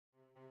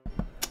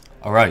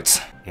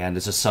Alright, and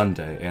it's a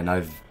Sunday, and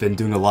I've been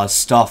doing a lot of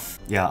stuff.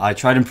 Yeah, I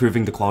tried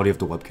improving the quality of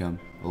the webcam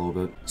a little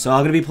bit. So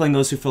I'm gonna be playing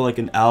those two for like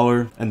an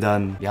hour, and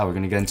then, yeah, we're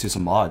gonna get into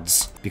some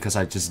mods, because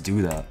I just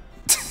do that.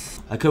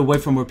 I could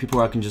wait for more people,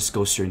 or I can just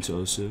go straight into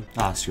Osu.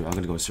 Ah, screw it, I'm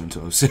gonna go straight into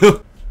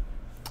Osu.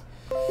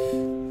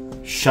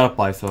 Shut up,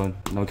 iPhone.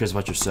 No one cares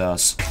about your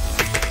sass.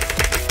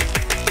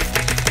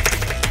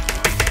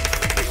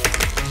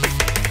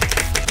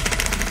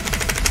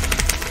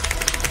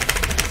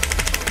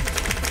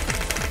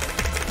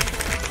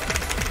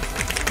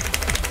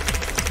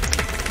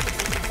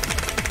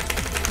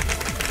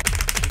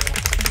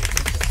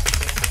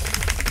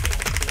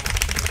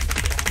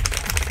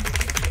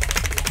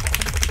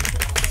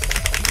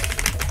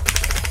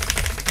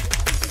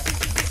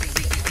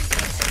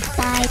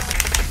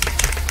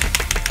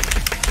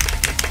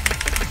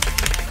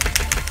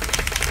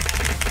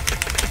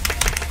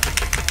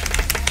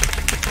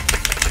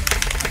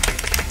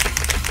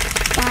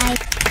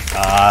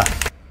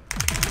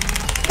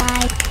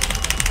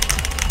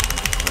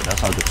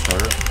 That's not a good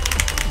start.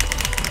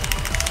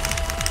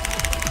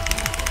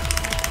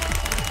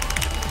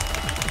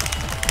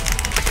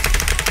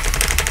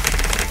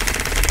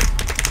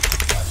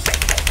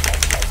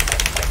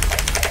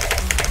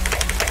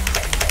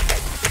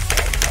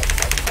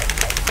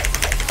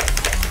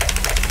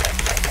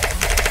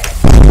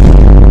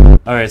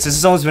 Alright, since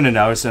it's almost been an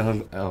hour since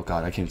I'm— oh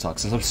god, I can't talk.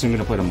 Since I'm soon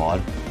gonna play the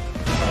mod.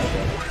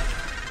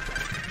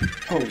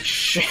 Holy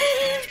shit.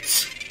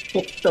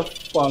 What the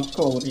fuck,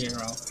 Cold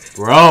Hero?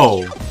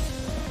 Bro!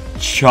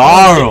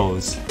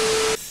 Charles!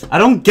 I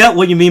don't get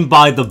what you mean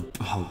by the—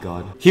 oh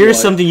god. Here's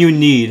something you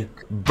need.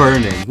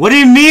 Burning. What do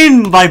you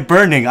mean by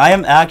burning? I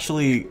am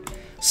actually—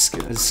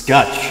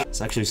 sketch. It's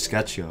actually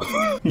sketch, yo.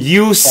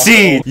 You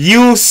see!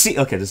 You see!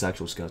 Okay, this is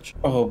actual sketch.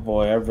 Oh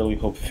boy, I really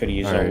hope Fitty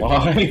is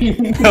alive.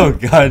 Oh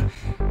god.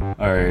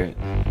 Alright.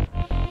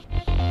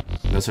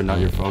 Those are not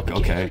your folk.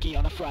 Okay.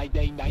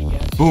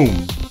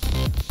 Boom.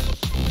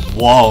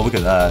 Whoa, look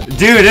at that.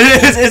 Dude,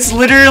 it's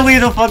literally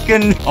the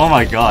fucking— oh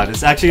my god,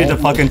 it's actually the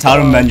fucking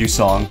title menu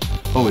song.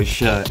 Holy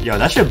shit. Yo,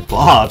 that shit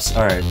bops.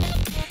 Alright.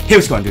 Hey,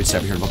 what's going on, dude?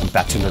 Seven here, and welcome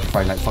back to another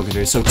Friday Night Funkin'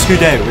 video. So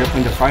today, we're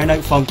playing the Friday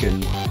Night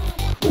Funkin'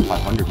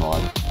 500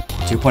 mod.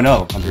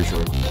 2.0, I'm pretty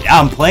sure. Yeah,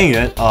 I'm playing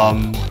it.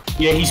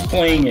 Yeah, he's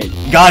playing it.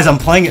 Guys, I'm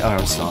playing it.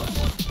 Oh, stop.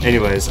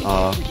 Anyways,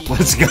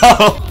 let's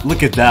go.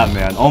 Look at that,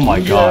 man. Oh my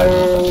god.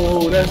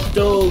 Yo, that's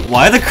dope.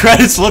 Why do the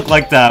credits look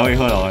like that? Wait,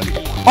 hold on.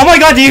 Oh my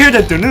god, do you hear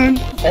that?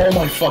 Oh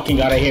my fucking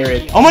god, I hear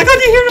it. Oh my god,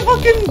 do you hear the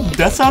fucking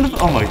death sound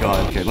of— oh my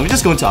god. Okay, let me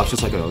just go into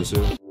options like I always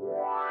do.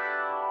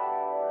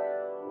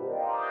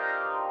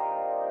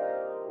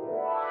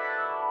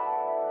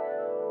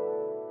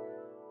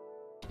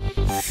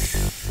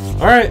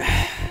 Alright.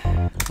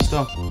 Let's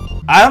go.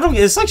 I don't know,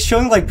 it's like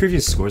showing like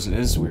previous scores and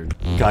it is weird.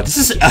 God, this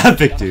is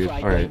epic, dude.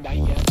 Alright.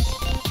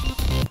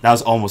 That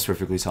was almost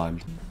perfectly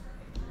timed.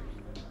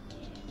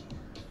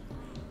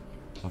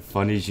 A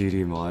funny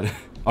GD mod.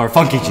 Or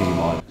funky GD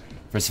mod.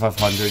 Versus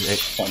 500, the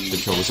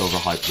intro was over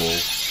hype, lol.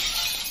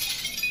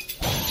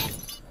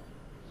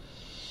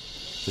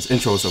 This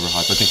intro was over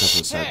hype, I think that's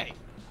what it said. Hey,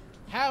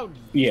 how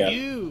did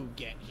you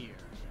get here?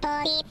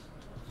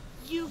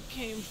 You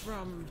came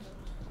from—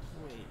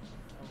 wait,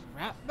 a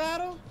rap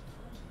battle?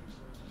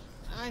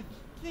 I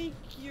think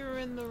you're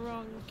in the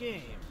wrong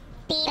game.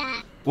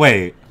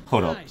 Wait,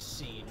 hold up. I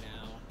see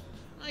now.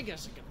 I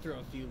guess I could throw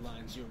a few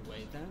lines your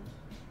way then.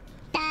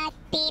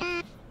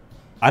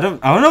 I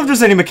don't know if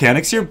there's any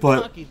mechanics here,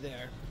 but— Lucky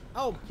there.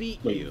 I'll beat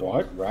Wait, you.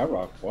 what?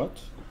 Radrock, what?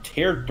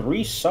 Tier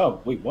 3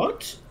 sub. Wait,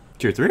 what?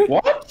 Tier 3?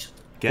 What?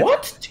 Get—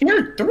 what?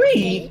 Tier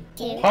 3?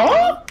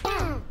 Huh?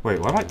 wait,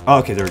 why am I— oh,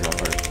 okay, there we go.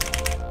 Alright.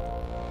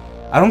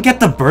 I don't get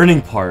the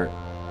burning part.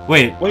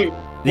 Wait. Wait.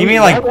 You mean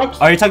like—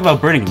 are you talking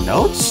about burning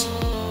notes?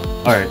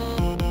 Alright.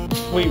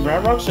 Wait,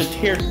 Radrock's a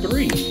tier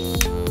 3.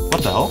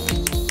 What the hell?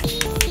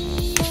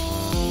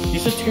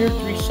 He's a tier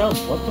 3 sub.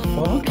 What the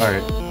fuck?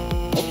 Alright.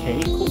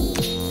 Okay, cool.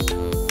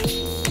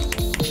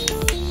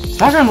 This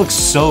background looks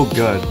so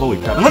good. Holy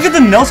crap. And look at the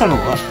notes on the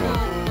left, bro.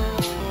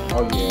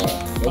 Oh yeah.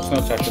 Those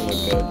notes actually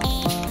look good.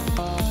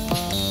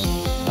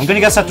 I'm gonna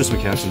guess that there's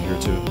mechanics in here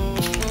too.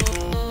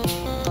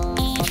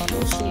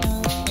 We'll see.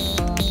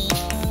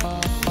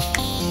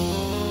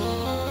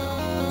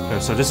 Okay,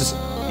 so this is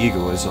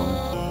egoism.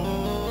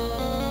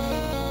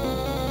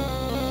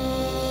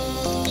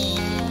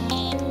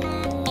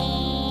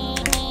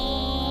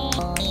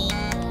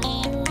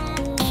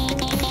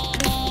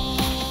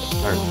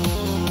 Alright.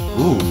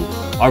 Ooh.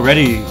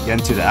 Already get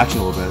into the action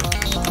a little bit.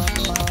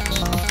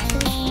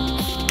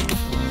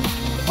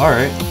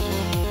 Alright.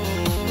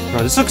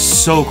 Bro, this looks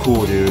so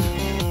cool, dude.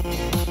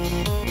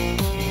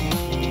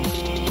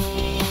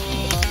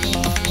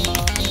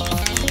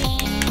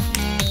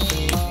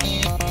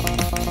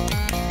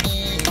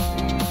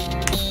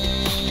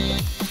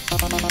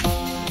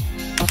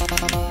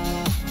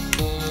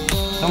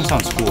 That one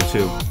sounds cool,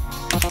 too.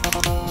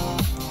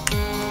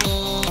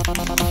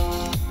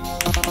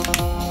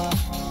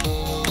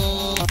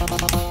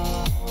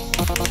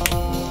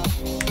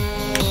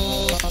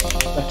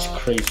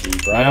 crazy,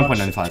 bro.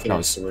 99.95. That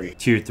was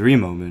tier 3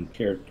 moment.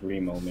 Tier 3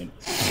 moment.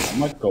 I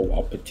might go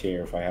up a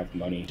tier if I have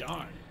money.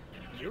 Darn.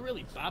 You're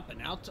really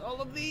bopping out to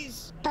all of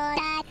these?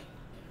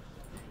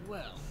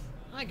 Well,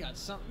 I got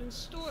something in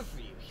store for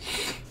you.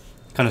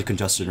 Kind of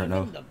congested right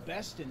now. Even the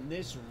best in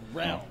this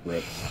realm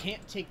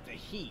can't take the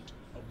heat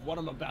of what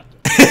I'm about to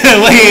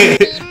Wait!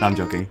 No, I'm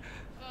joking.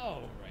 Oh,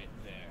 right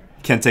there.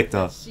 Can't take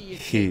the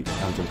heat. No,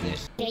 I'm joking.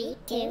 3,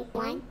 2,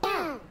 1,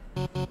 go!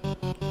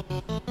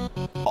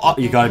 Oh,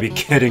 you gotta be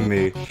kidding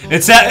me.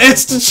 It's a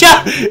challenge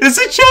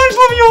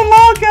level you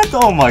unlock at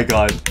oh my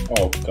god.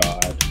 Oh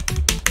god.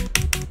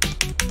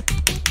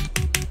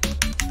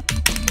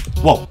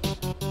 Whoa.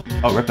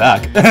 Oh, we're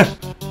back. I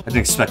didn't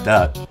expect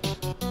that.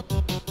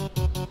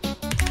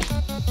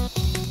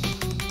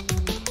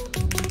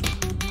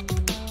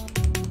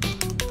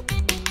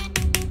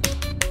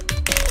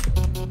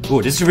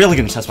 Ooh, this is really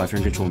gonna test my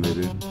finger control,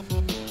 maybe.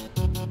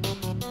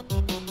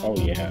 Oh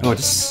yeah. Oh,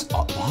 this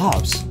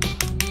mobs.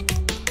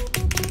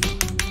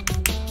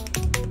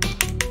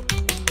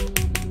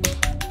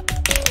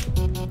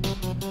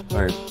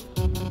 Alright.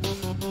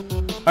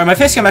 Alright, my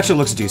face cam actually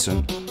looks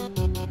decent.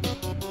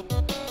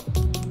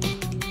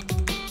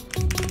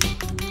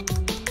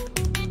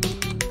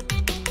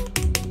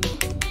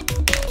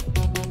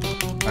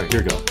 Alright,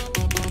 here we go.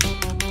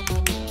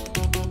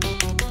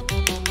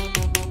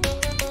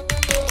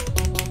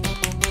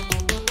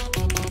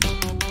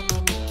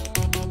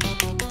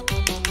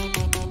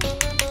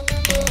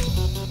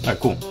 Alright,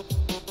 cool.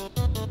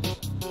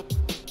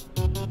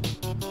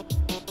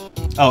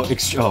 Oh,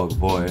 oh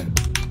boy.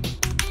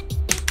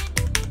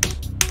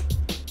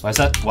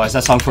 Why is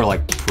that song for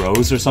like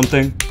pros or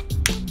something?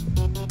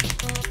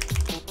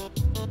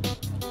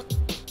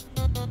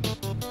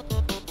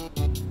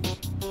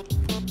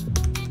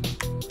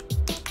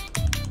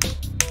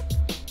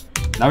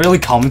 Not really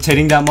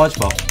commentating that much,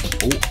 but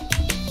oh.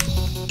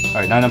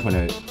 Alright,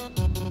 99.8.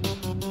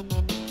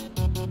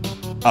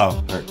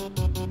 Oh, alright.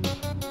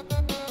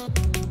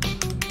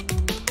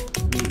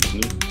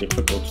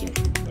 Difficulty.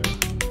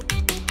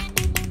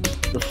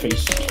 Your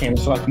face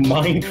cam's like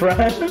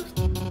Minecraft.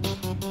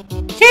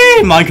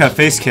 Yay! Minecraft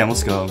face cam,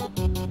 let's go.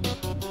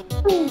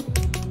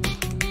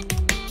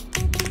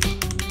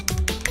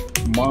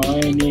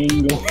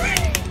 Mining.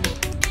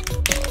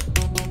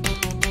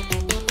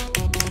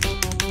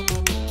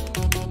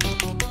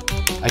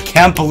 I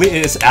can't believe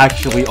it's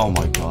actually. Oh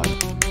my god.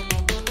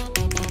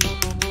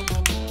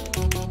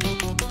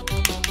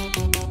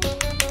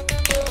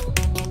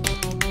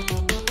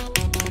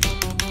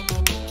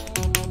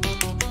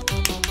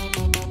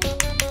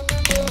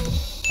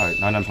 Alright,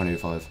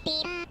 99.85.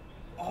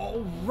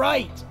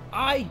 Alright,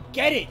 I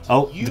get it.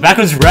 Oh, the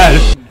background's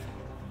red.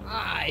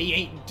 I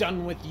ain't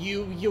done with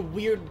you, you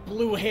weird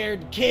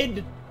blue-haired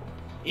kid.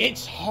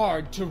 It's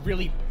hard to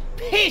really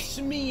piss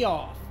me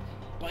off,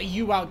 but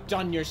you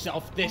outdone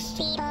yourself this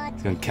time.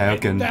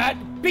 And that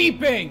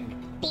beeping!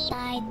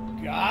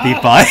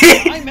 Beep bye.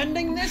 I'm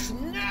ending this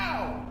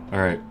now!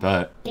 Alright,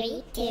 bet.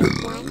 3, 2,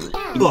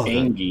 1, go!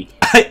 Angy.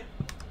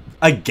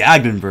 I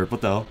gagged and burped,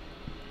 what the hell?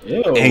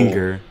 Ew.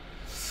 Anger.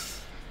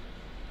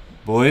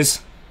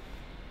 Boys.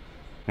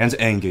 Man's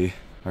angry.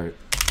 Alright.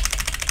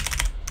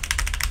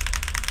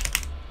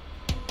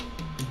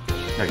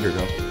 Alright, here we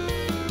go.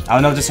 I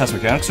don't know if this has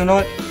mechanics or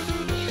not.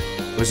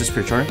 Or is this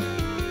pure charting?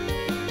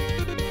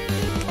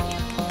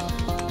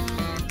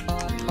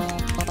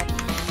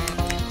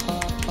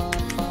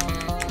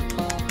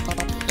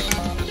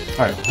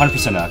 Alright,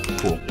 100% act.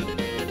 Cool.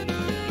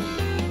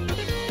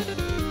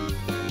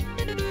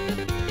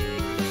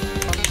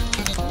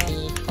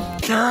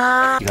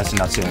 You guys did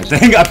not see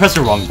anything. I pressed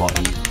the wrong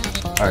button.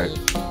 Alright.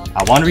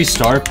 I want to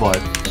restart, but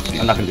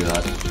I'm not gonna do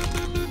that.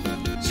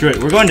 Screw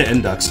it. We're going to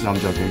index. No, I'm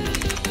joking.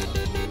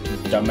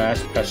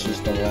 Dumbass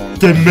presses the wrong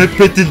button.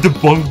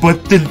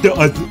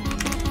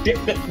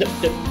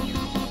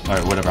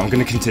 Alright, whatever. I'm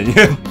gonna continue.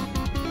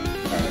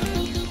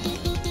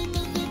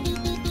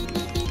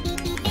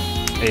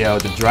 Hey, yo,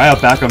 the dry out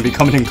background be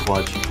coming in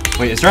clutch.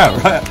 Wait, it's dry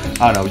out, right?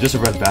 I don't know, just a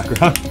red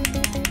background.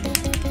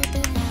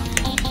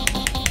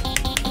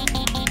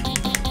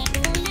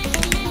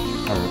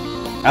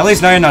 Alright. At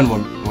least 99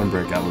 one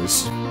break, at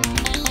least.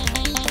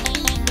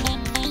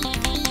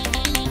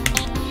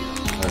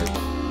 Alright.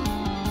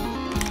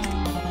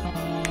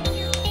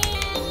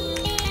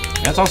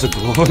 That's also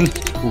glowing.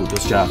 Ooh,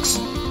 those jacks.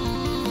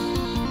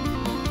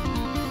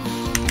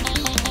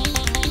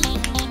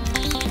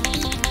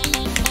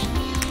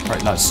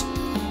 Alright, nice.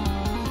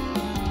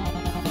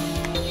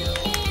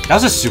 That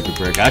was a super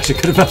break. I actually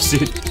could have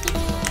FC'd.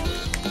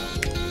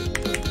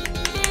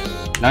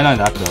 99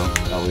 that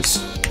though, at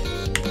least.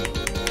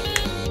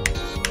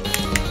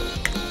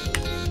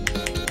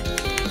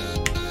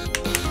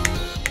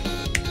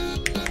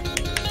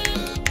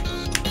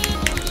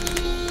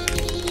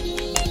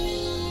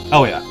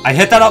 Oh yeah, I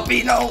hit that up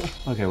B, no!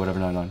 Okay, whatever,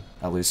 99,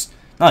 at least.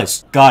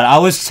 Nice. God, I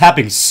was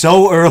tapping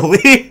so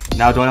early!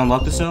 Now do I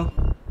unlock this now?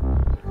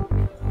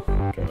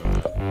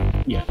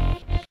 Yeah.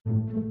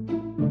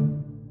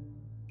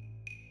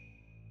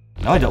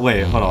 No, I don't.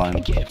 Wait, hold on.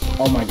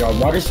 Oh my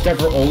god, why does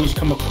Dever always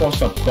come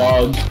across a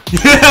bug?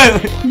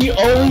 He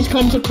always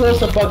comes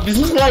across a bug. This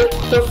is like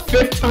the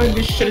 5th time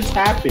this shit has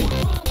happened.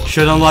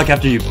 Should unlock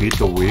after you beat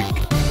the week.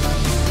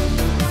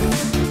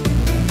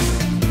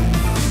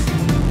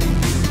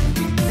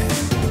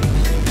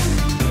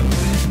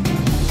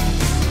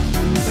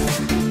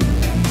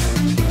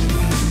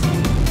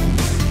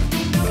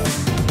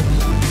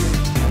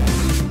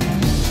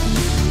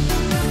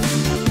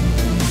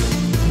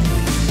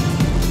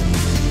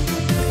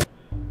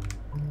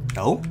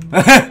 Oh?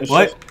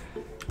 What?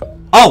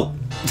 Oh!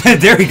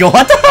 There we go.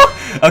 What the hell?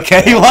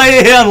 Okay, why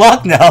did it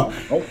unlock now?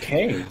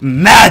 Okay.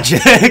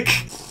 Magic!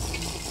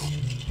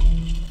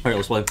 Alright,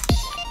 let's play.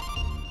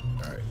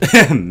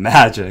 Alright.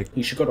 Magic.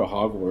 You should go to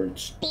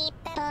Hogwarts.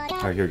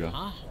 Alright, here we go.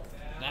 Huh?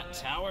 That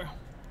tower?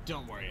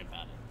 Don't worry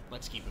about it.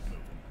 Let's keep it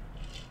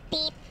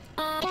moving.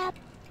 I'd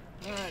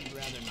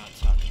rather not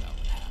talk about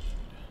what happened.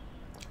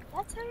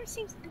 That tower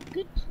seems like a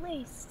good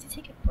place to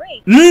take a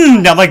break.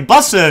 Mmm, I'm like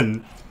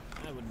bussin'!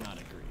 I would not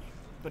agree.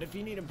 But if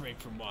you need a break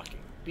from walking,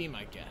 be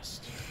my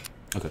guest.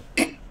 Okay.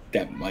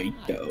 That might,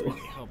 I though. really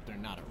hope they're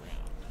not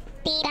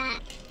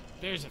around.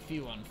 There's a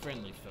few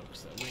unfriendly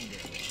folks that linger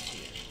around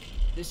here.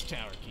 This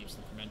tower keeps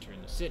them from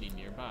entering the city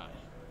nearby.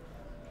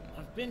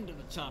 I've been to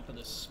the top of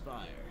this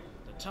spire.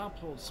 The top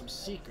holds some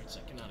secrets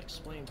I cannot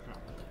explain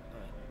properly,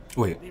 but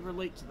Wait. they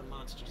relate to the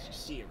monsters you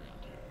see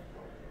around here.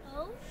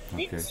 Oh?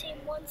 Okay. Didn't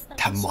seem ones that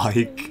That were so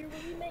mic. familiar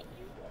when we met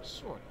you.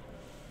 Sort of.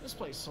 This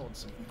place holds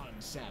some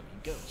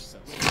unsavvy ghosts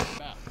that linger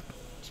about.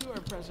 2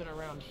 are present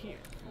around here,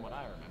 from what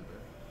I remember.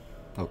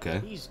 Okay.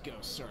 These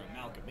ghosts are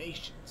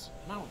amalgamations,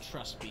 and I don't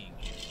trust being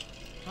here.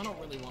 I don't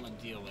really want to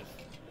deal with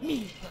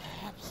me,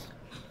 perhaps.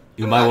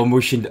 You might want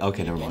motion.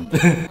 Okay, never mind.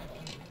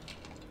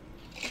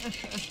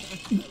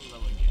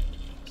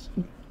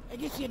 I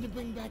guess you had to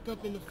bring back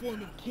up in the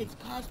form of kids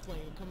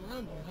cosplaying and come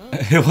around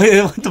here, huh?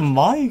 Wait, what the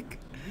mic?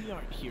 We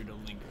aren't here to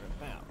linger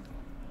about.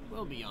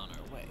 We'll be on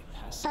our way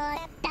past.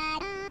 Oh,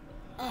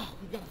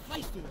 we got a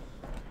feisty one.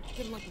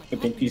 Didn't like my I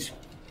think these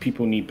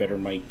people need better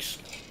mics.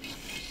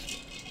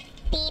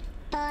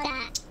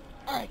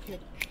 Alright, kid.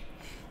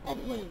 I'll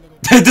be waiting a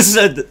minute. This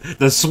is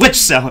the switch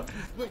sound.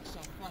 Switch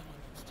on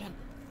 500's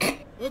temper.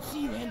 Let's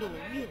see you handle a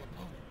real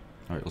opponent.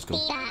 Alright, let's go.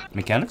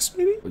 Mechanics,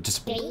 maybe? Or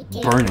just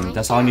burning.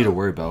 That's all I need to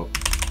worry about.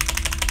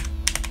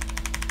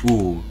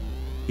 Ooh.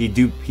 He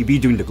be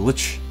doing the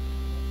glitch.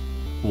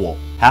 Whoa.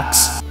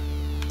 Hacks?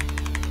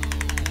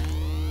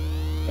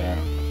 That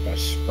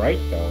sprite,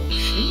 though.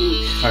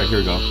 Sheesh. Alright, here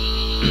we go.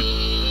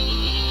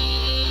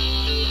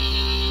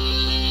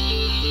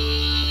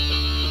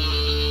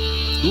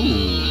 Ooh.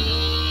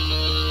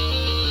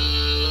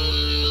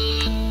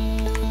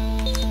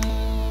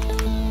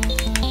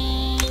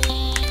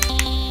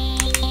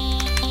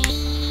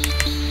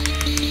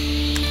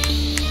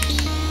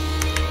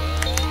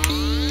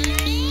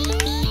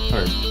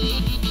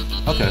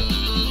 Okay.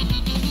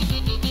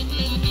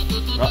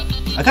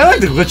 I kinda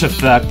like the glitch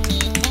effect.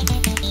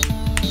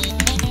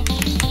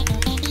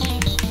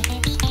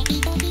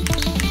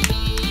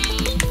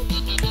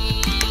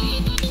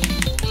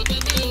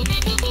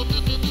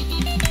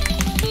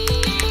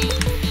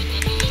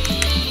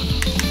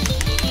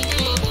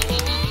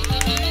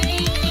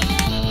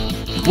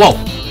 Whoa!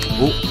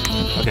 Ooh.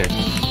 Okay.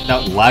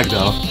 That lag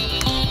though.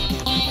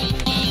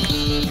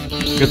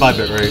 Goodbye,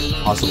 bitrate,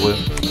 possibly.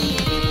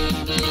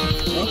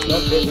 No,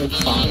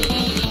 it's fine.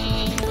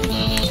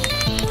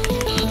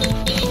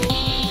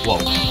 Whoa.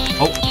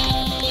 Oh.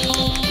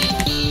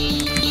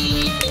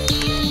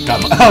 Got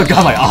my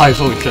got my eyes,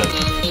 holy shit.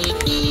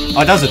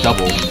 Oh, that was a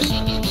double.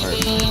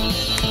 Alright.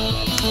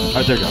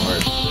 Alright, there you go,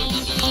 alright.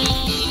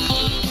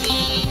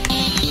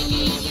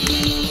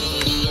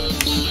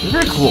 It's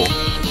very cool.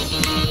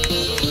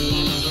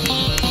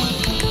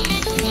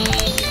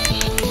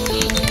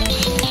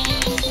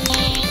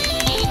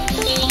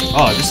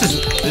 Oh,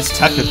 this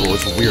technical,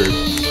 it's weird.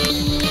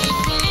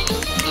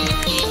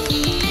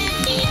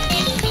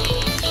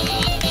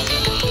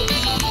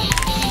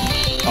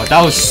 Oh,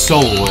 that was so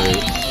late.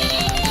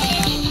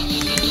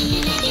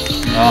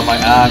 Oh, my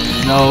act,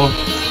 no.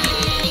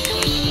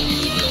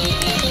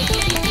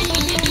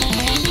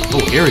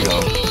 Oh, here we go.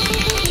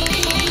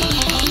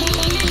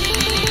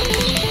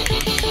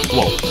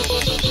 Whoa.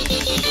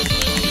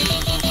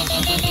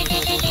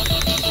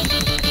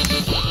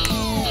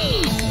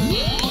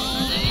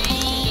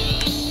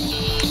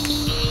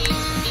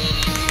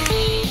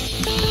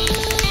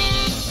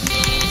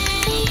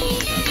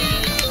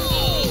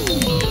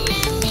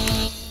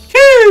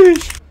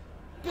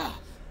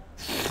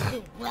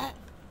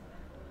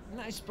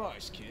 Nice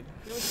bars, kid.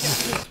 Let's get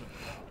this one.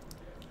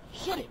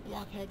 Shut it,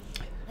 blockhead.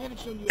 I haven't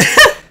shown you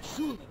anything I'm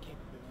truly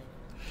capable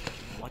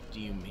of. What do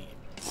you mean?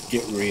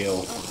 Get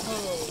real.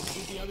 Oh,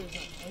 did the others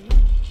not tell you?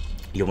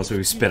 You almost made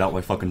me spit out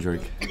my fucking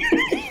drink.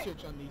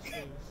 Research on these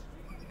things.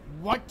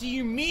 What do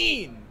you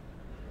mean?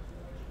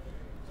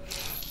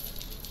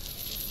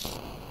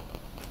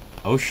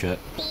 Oh shit.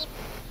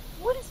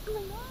 What is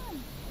going on?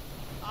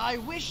 I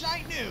wish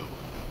I knew.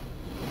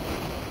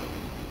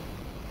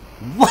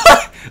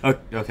 What?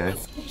 Okay.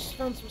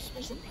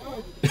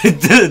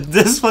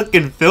 This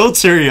fucking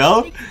filter,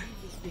 yo.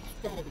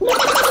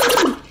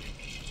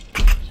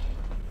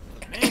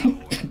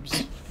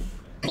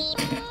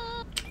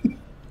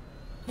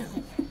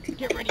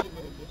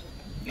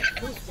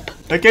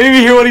 I can't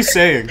even hear what he's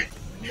saying.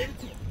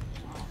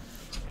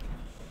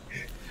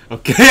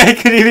 Okay, I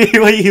couldn't even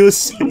hear what he was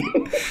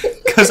saying.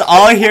 Cause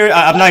all I hear,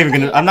 I'm not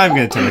even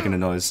gonna attempt making a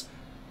noise.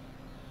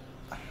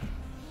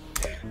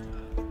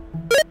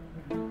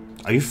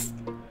 Are you?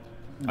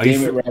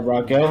 Damn it, Rob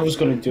Raquel, who's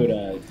gonna do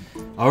that?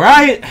 All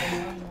right,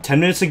 10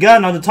 minutes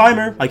again on the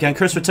timer. I can't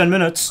curse for 10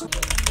 minutes.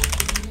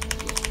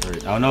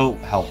 Right, I don't know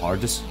how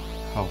hard this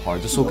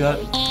will get.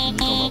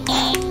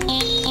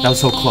 That was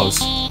so close.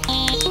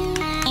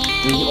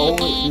 There's always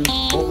gonna be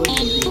like a lot of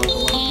people.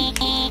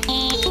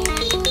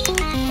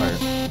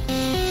 Alright.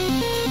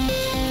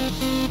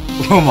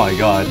 Oh my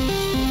god. I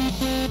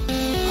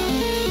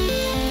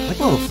like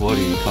a little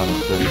floaty kind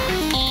of thing.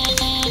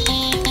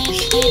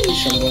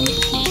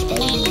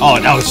 Oh,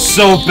 that was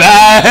so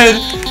bad!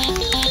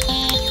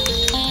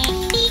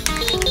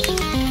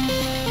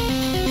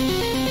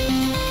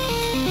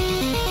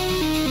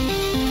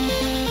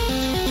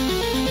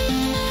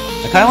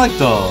 I kinda like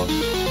the...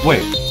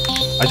 Wait.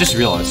 I just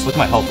realized. Look at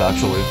my health,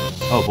 actually.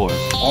 Oh boy.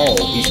 Oh,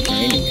 he's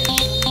draining it.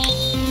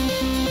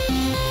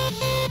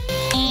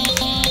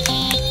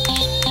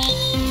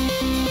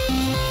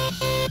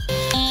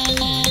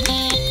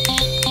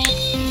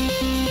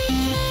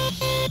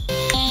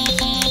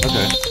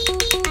 Okay.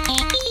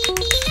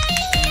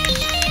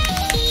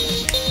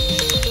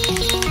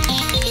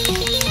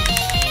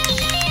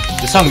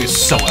 This song is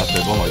so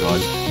epic, oh my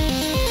god.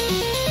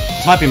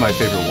 This might be my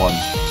favorite one,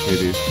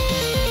 maybe.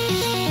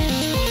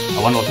 I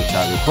wanna look at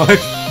chat real quick.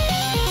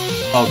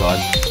 Oh god.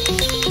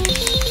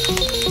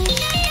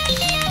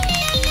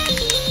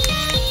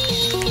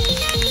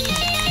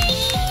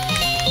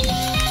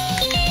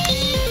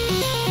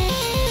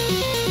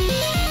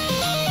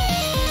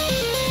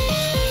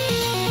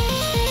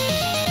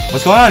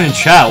 What's going on in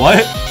chat?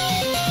 What?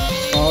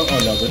 Oh no,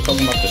 we're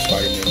talking about the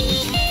Spider-Man movie.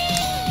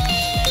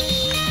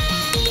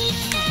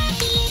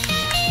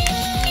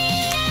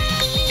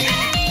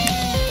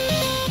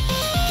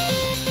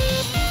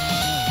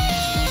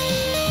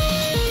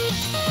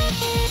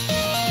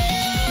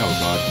 Oh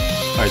god.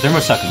 Alright, 30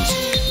 more seconds.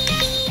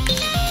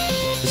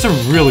 This is a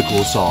really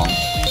cool song.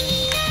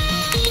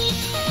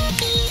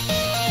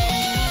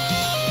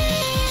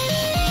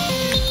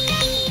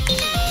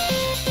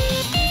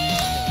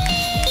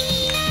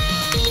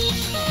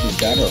 Is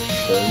that a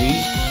furry?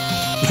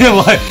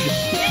 What?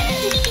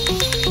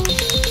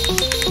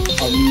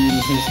 I mean,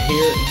 his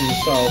hair, his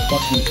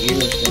fucking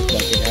ears look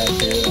like it has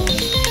hair on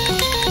it.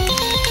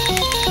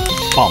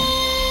 Bomb.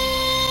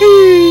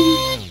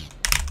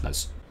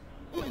 Nice.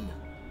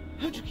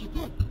 How'd you keep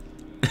up?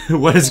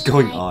 What is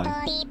going on?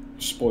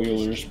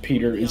 Spoilers,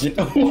 Peter isn't.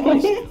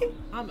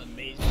 I'm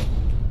amazing.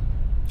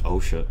 Oh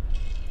shit.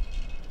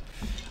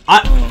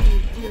 Oh,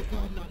 dear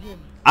God, not him.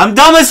 I'm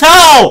dumb as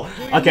hell!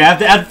 Okay, I have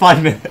to add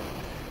 5 minutes.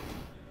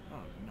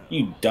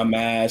 You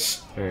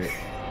dumbass. Alright.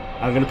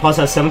 I'm gonna pause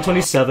at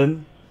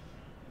 7:27.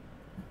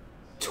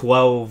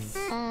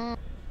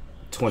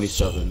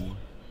 12:27.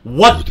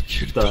 What The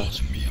kid the?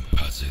 calls me and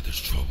Pat say there's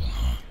trouble,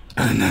 huh?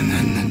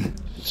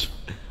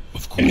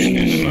 Of course,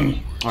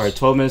 Alright,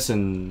 12 minutes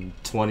and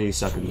 20 what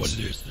seconds.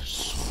 it is, there's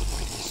so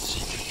many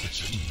secrets that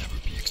should never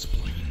be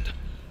explained.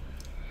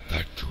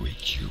 That great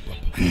cube up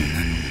above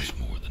knows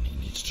more than he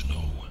needs to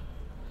know.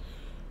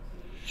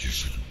 You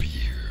shouldn't be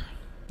here,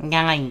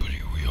 but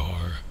here we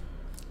are.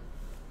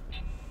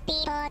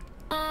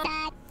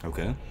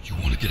 Okay. You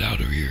want to get out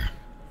of here?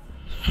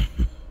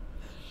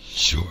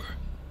 Sure,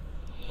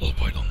 I'll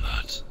bite on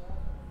that.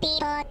 All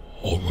right,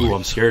 Ooh,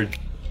 I'm scared.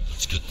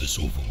 let's get this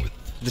over with.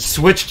 The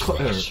switch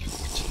Crash you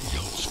into the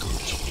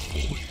outskirts of the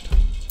void.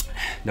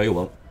 No, you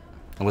won't.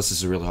 Unless this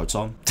is a really hard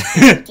song.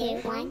 2,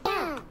 1,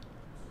 go.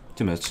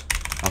 2 minutes.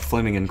 A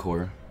flaming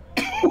encore.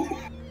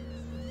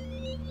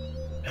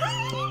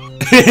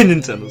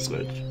 Nintendo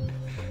Switch.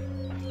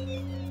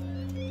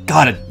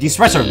 God, these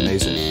sprites are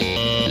amazing.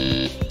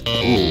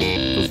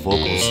 Ooh, those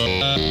vocals.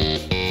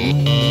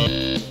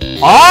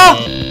 Ah!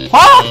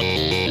 Ah!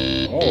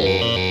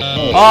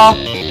 Ah!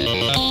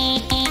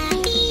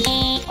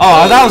 Oh,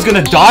 I thought I was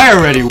gonna die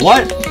already.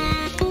 What?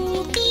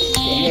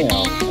 Damn,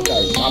 that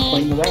guy's not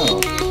playing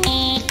around.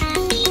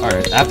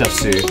 Alright, I have to have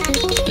C.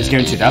 It's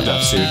guaranteed I have to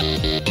have C.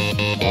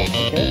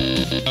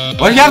 Okay.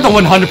 Why do you have to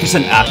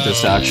 100% act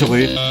this,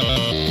 actually?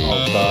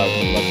 Oh god,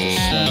 you left the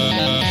slamming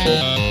and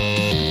shit.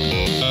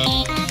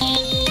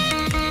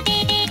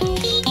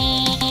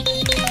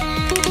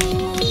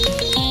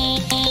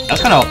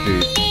 That's kind of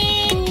offbeat.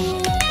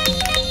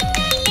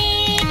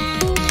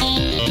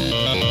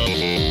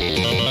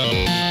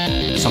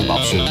 Some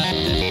bop soon.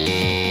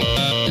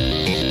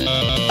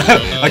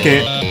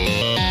 Okay.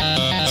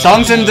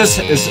 Songs in this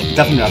is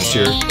definitely S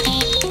tier.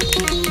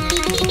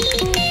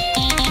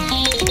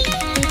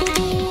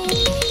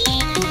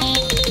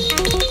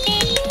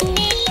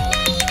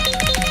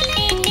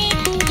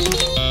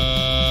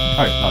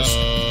 Alright, nice.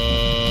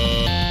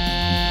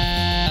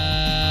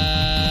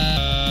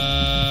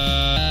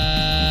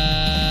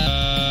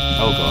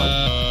 Oh god.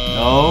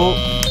 No.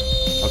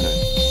 Okay.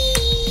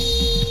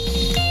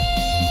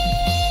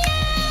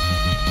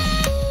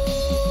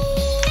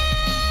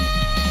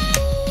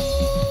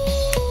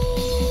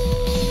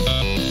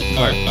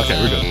 Alright, okay,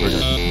 we're good, we're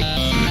good.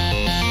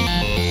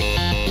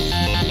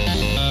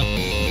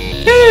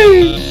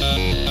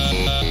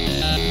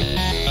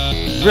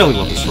 Really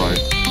love this ride.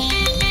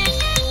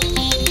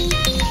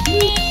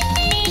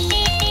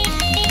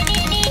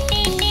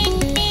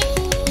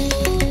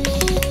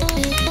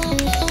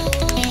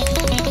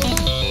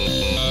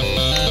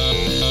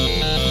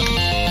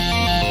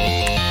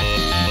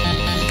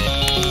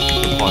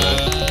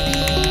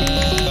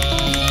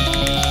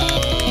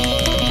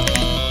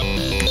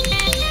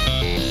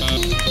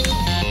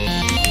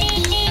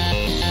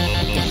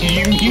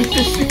 You mute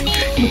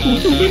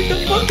the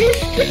fucking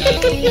stream.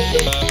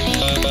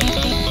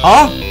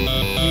 Huh?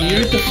 You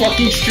muted the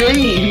fucking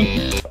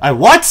stream. I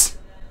what?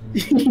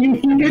 You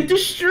muted the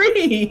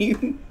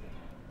stream.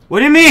 What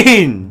do you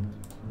mean?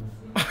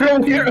 I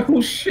don't hear.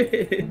 Oh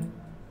shit.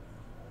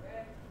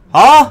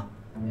 Huh?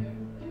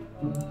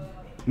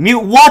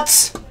 Mute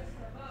what?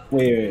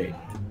 Wait.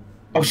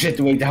 Oh shit!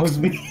 Wait, that was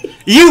me.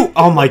 You!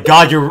 Oh my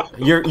god, you're.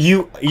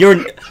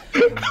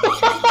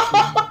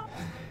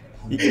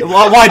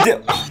 Why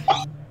did?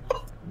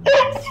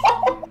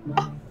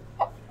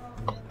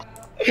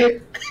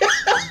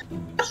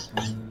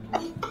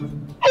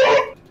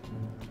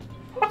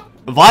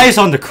 Vi is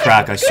on the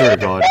crack, I swear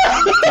to god.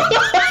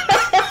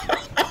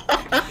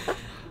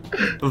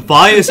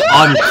 Vi is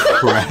on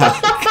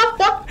crack.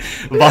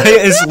 Vi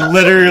is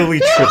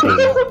literally tripping.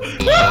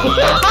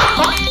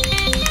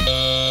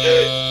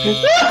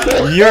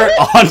 You're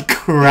on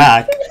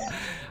crack.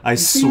 I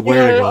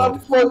swear to god. I'm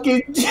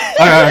fucking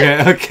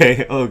dead.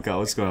 Okay. Oh god,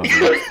 what's going on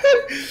here?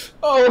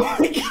 Oh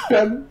my god,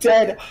 I'm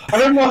dead. I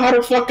don't know how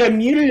to fuck I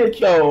muted it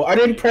though. I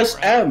didn't press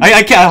M.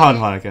 I can't. Hold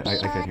on. I can't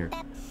hear.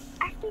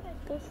 Actually, that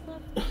ghost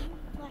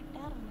blacked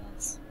out on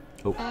us.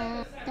 Oh.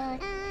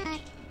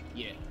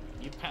 Yeah,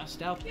 you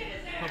passed out there.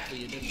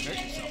 Hopefully you didn't hurt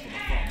yourself when you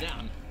fall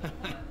down.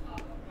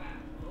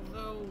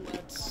 Although,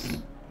 let's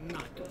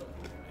not go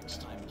over there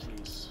next time,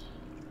 please.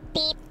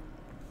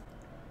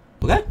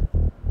 Okay.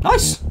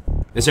 Nice.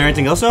 Is there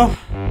anything else though?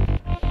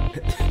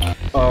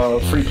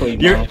 Free play.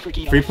 You're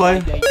free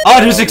play? Oh,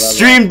 there's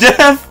extreme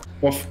death.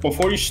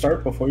 Before you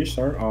start,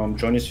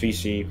 join this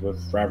VC with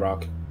Rad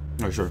Rock.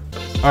 Oh sure.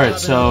 All right,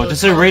 so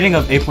this is a rating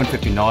of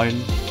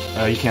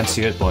 8.59. You can't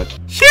see it, but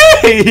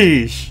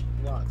sheesh.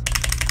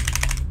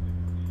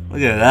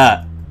 Look at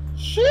that.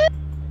 Shit.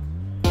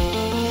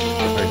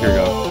 Alright, here we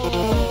go.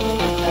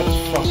 That's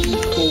fucking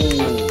cool.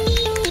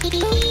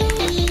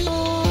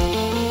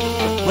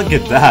 Look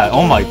at that.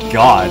 Oh my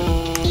god.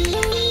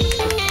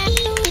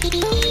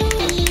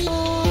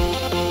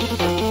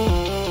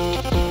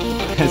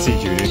 I see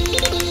Judy.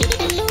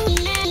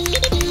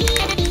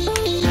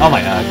 Oh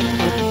my god.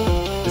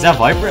 Is that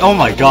vibrate? Oh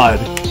my god.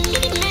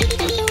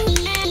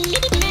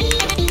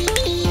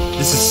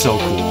 This is so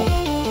cool.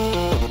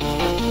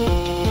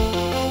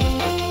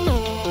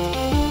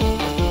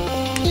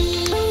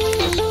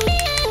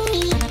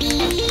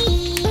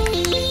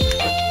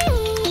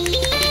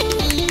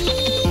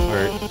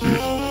 Alright.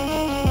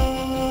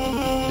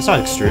 It's not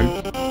extreme.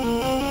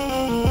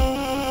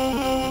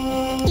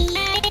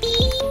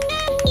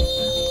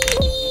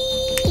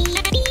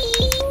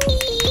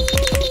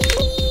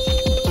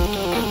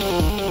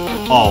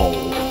 Oh,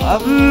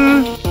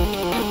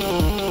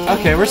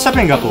 okay, we're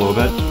stepping up a little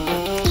bit.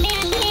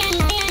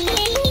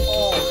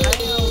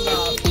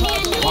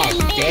 God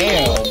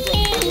damn.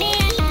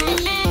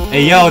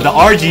 Hey yo, the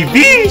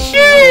RGB,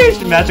 sheesh,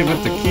 matching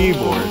with the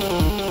keyboard.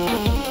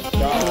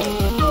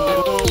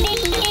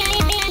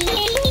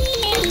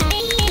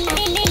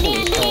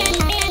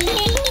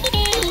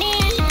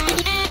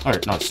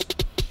 Alright, nice.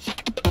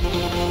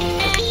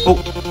 Oh,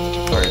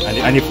 alright,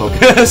 I need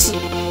focus.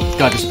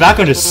 God, this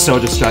background is so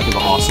distracting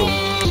but awesome.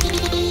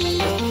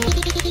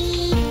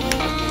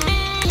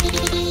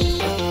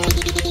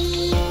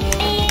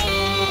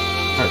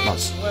 Alright,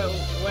 nice.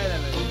 Wait a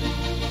minute.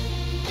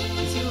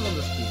 Is he on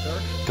the speaker?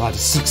 God,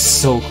 this looks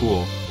so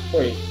cool.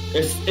 Wait,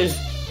 is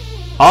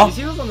Huh? Is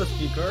he on the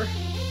speaker?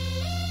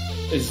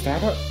 is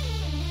that a?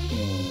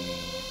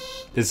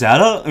 Is that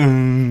a?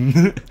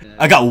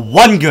 I got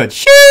one good.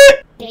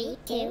 Shit! 3,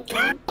 2,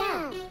 1,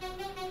 go!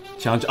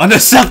 Challenge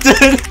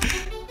unaccepted.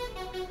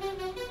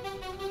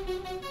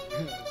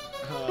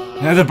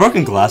 Yeah, the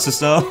broken glasses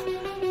though.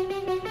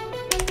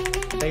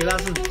 The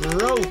glass is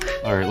broke.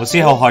 Alright, let's see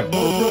how hard. Ooh.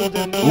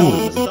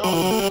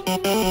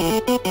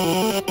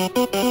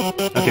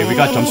 Okay, we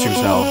got jump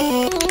streams now.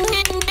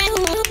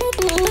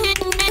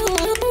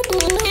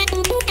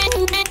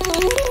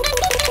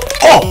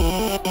 Oh!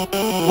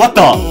 What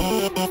the?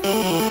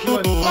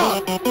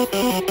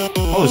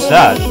 What was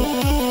that?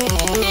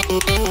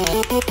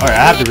 Alright,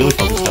 I have to really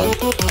focus down.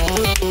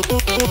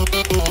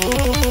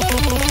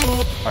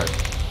 Alright.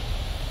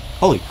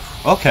 Holy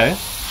okay.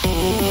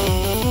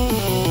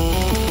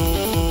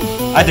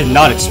 I did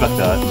not expect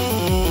that.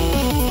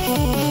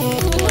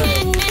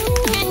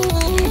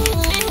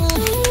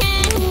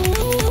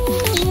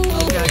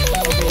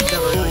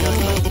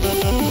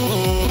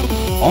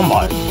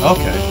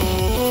 Okay.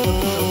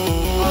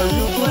 Are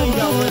you playing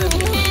a rhythm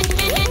game?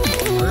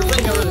 Are you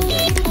playing a rhythm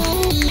game?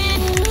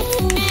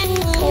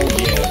 Oh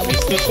yeah, is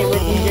this a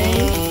rhythm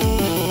game?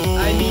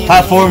 I mean...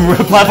 Platform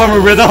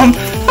rhythm?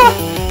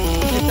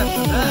 Except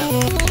for that.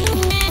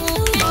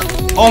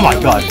 Oh my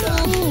god.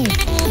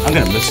 I'm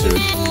gonna miss it.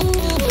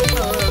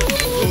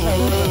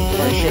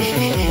 Alright, sure.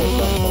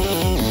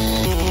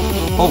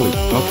 Holy,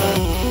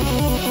 okay.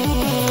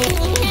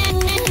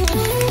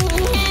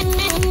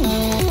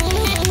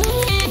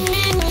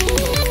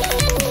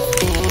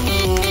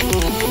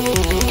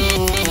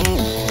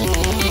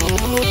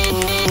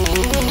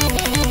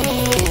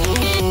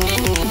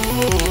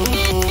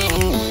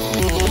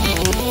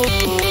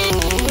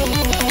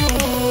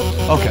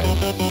 Okay.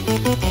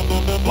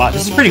 Wow,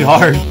 this is pretty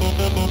hard.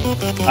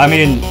 I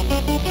mean,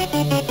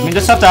 the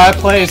stuff that I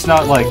play is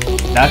not like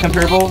that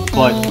comparable,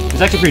 but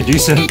it's actually pretty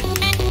decent.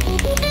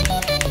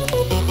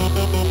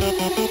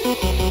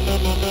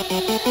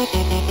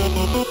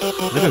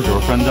 Like a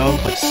girlfriend though,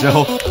 like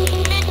still.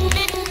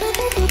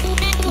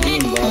 Me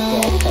and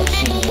Rock have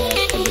seen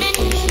other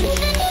places.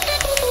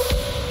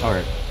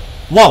 Alright.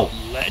 Whoa!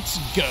 Let's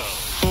go.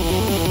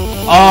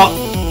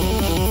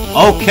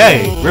 Okay.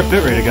 Rip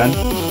bitrate again.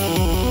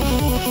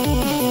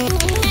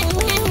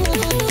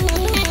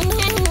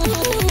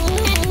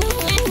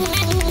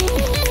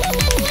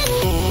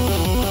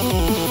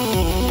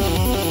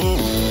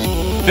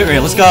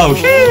 Bitrate, let's go!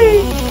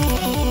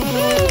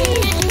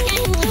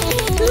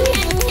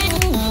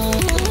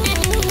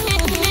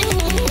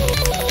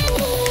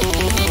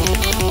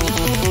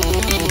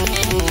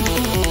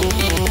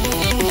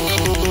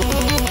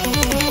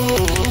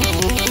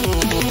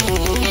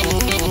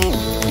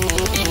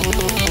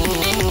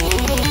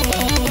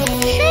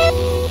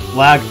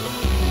 Lag.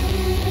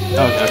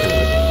 Oh, okay.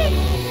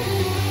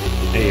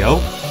 Hey yo.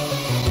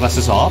 Bless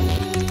us off.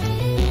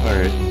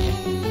 Alright.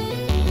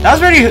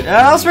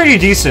 That was pretty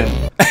decent.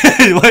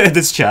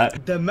 This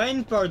chat. The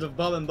main part of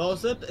Bob and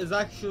Bossip is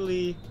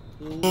actually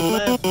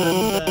less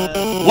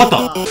than What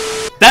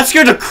the? That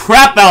scared the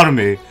crap out of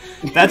me.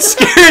 That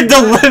scared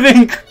the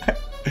living crap.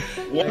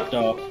 What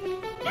the?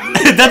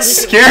 That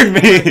scared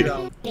me.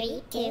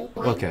 3, 2,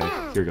 1. Okay,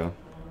 here we go.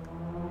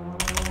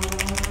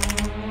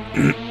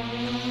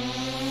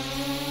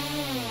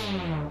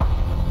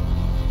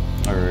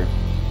 Alright.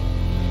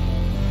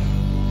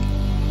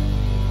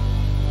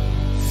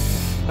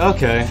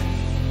 Okay.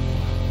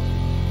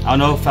 I don't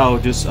know if I'll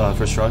just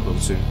first try, but we'll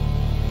see.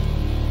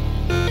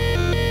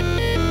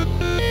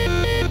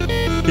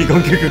 He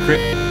gonna kick a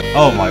crit.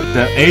 Oh my,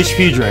 the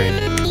HP drain.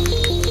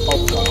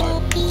 Oh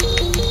god.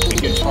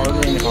 It gets harder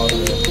and harder.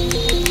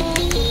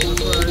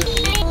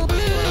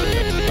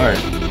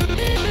 Alright.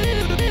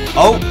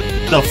 Oh,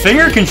 the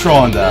finger control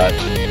on that.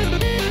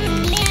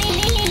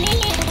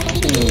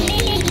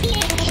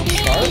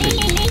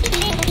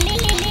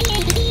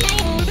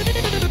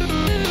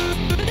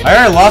 I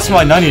already lost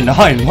my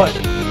 99. What?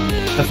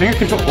 The finger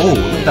control. Oh,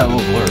 look at that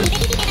little blur.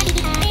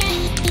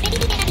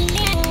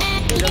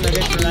 You're gonna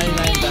get your 99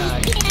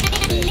 back.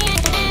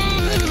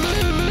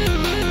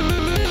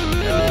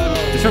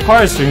 This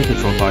requires finger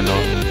control, kind of.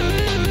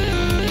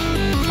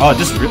 Oh,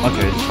 this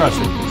okay. This requires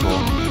finger control.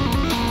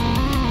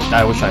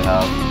 I wish I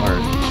have.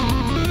 Alright.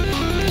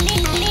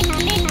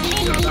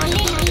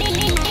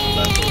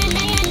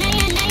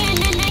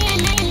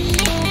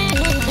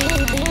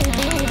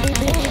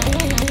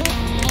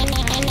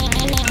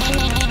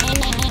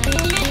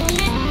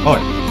 Oh.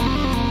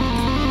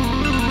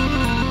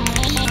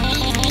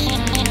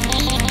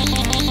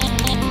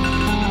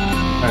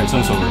 Alright, so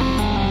it's over.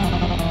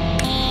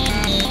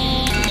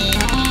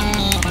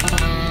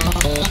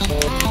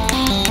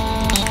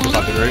 Good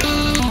pocket, right?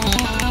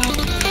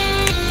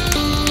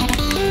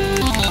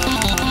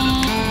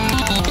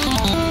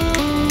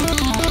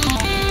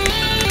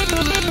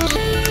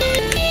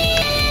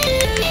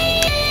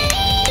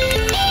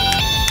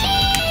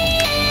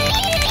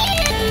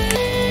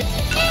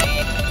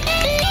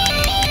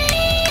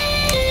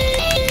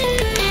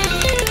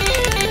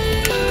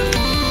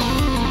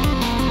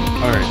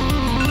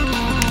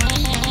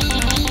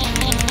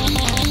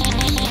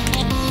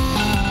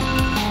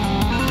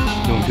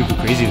 Super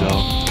crazy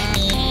though.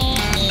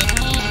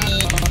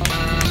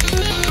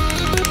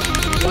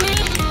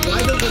 Why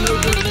does the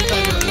no-good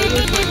timer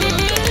always like when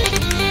I'm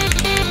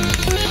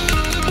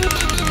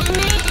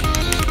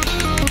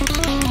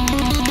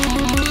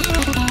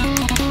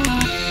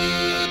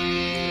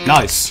done?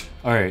 Nice.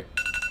 Alright.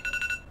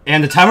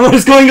 And the timer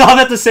was going off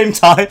at the same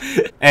time.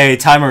 Hey,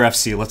 timer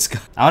FC, let's go.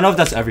 I don't know if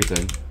that's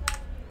everything.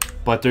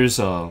 But there's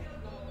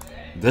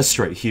this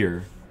right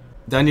here.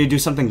 Do I need to do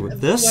something with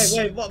this?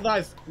 Wait, what,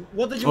 guys?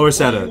 What did you? Or is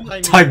that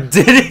a type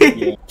Diddy?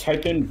 Yeah,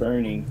 type in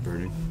burning.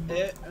 Burning.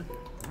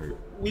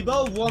 We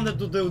both wanted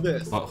to do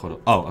this. Oh, hold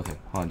on. Oh, okay.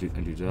 Hold on, do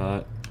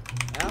that.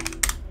 Yeah.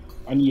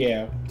 And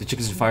yeah. The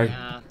chickens are fired.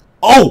 Yeah.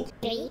 Oh!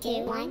 3,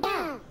 2, 1,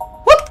 go.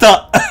 What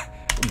the?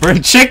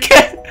 Burnt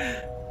chicken?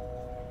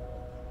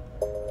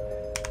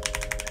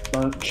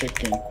 Burnt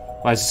chicken.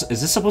 Why, is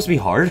this supposed to be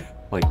hard?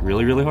 Like,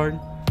 really, really hard?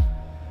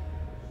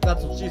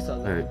 That's what she said.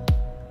 Alright.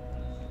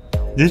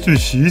 That's what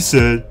she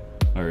said.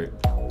 Alright.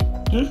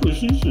 That's what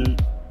she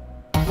said.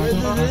 Ooh.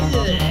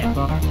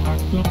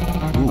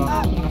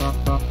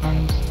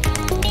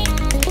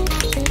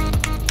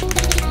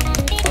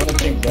 I don't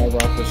think Red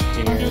Rock was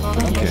here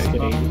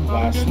yesterday,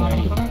 last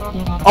night.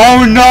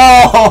 Oh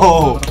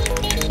no!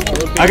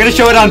 I gotta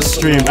show it on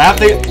stream. I have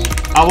to.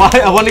 I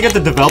want to get the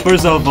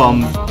developers of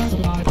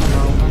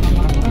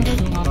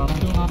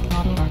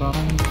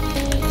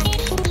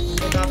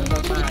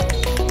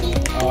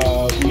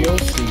You'll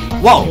see.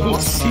 Whoa! You'll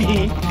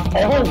see.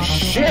 Oh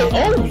shit!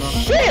 Oh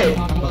shit!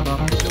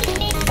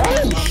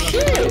 Oh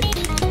shit!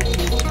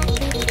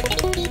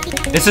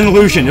 It's an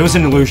illusion. It was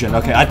an illusion.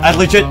 Okay, I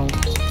legit.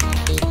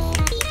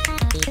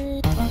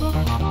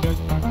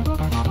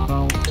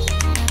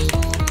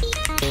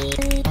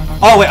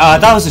 Oh wait,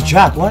 that was a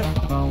jack. What?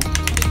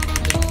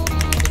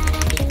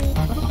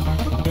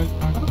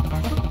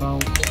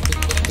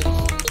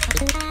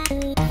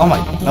 Oh my.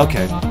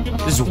 Okay,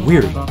 this is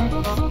weird.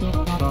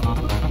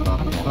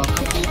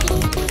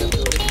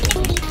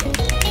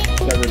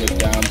 Never get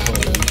down for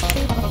it.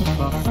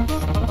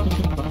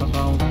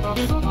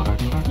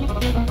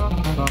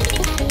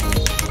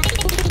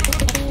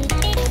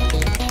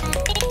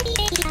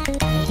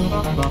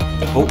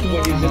 Oh.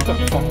 Wait, is this the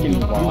fucking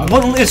rock?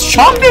 What? It's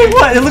chopping?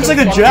 What? It looks like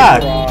a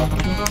jack.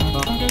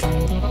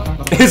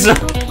 It's a.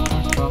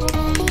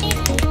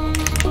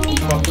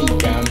 Fucking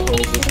down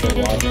poses the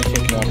rock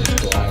taking off his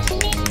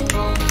glasses.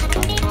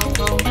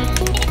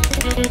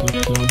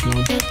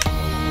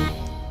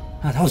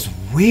 Oh, that was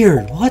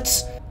weird. What?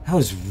 That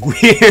was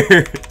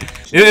weird.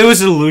 It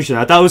was an illusion.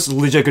 I thought it was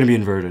legit gonna be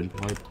inverted.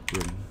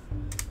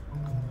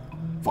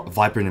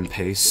 Vibrant and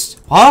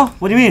paste. Huh?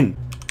 What do you mean?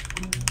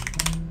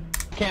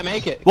 Can't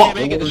make it. What? Can't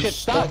make it. The shit's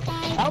stuck.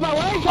 Out of my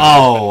way.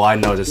 Oh, I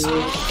noticed.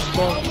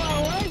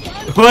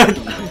 What?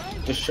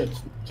 The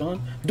shit's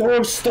done.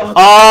 Door stuck.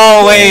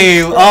 Oh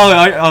wait.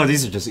 Oh,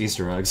 these are just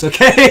Easter eggs.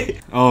 Okay.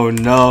 Oh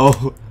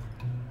no.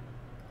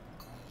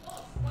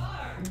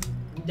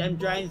 I'm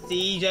trying to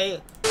see EJ.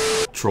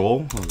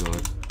 Troll. Oh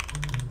god.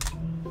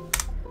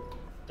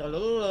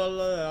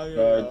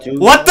 Dude.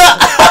 What the?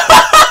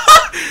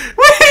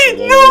 Wait,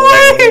 no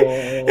way!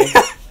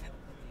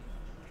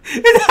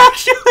 It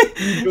actually.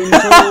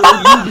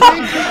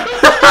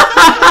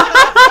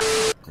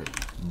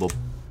 Boop.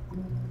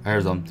 I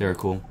heard them. They're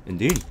cool,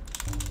 indeed.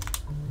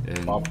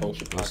 And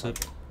what's up?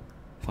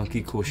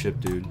 Funky cool ship,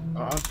 dude.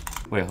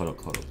 Wait, hold up.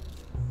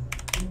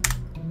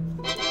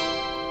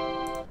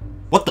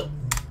 What the?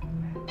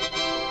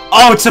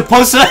 Oh, it's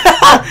supposed to.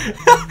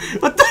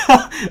 What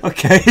the?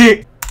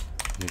 Okay.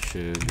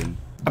 Michigan.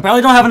 I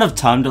probably don't have enough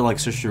time to like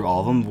search through all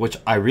of them, which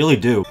I really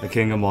do. The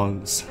king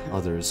amongst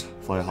others.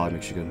 Fly high,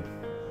 Michigan.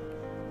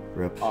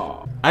 Rip.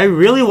 I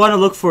really want to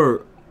look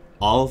for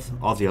all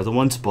of the other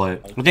ones,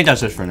 but I think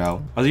that's it for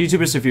now. Other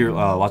YouTubers, if you're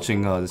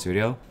watching this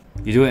video,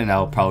 you do it and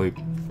I'll probably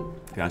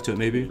react to it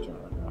maybe.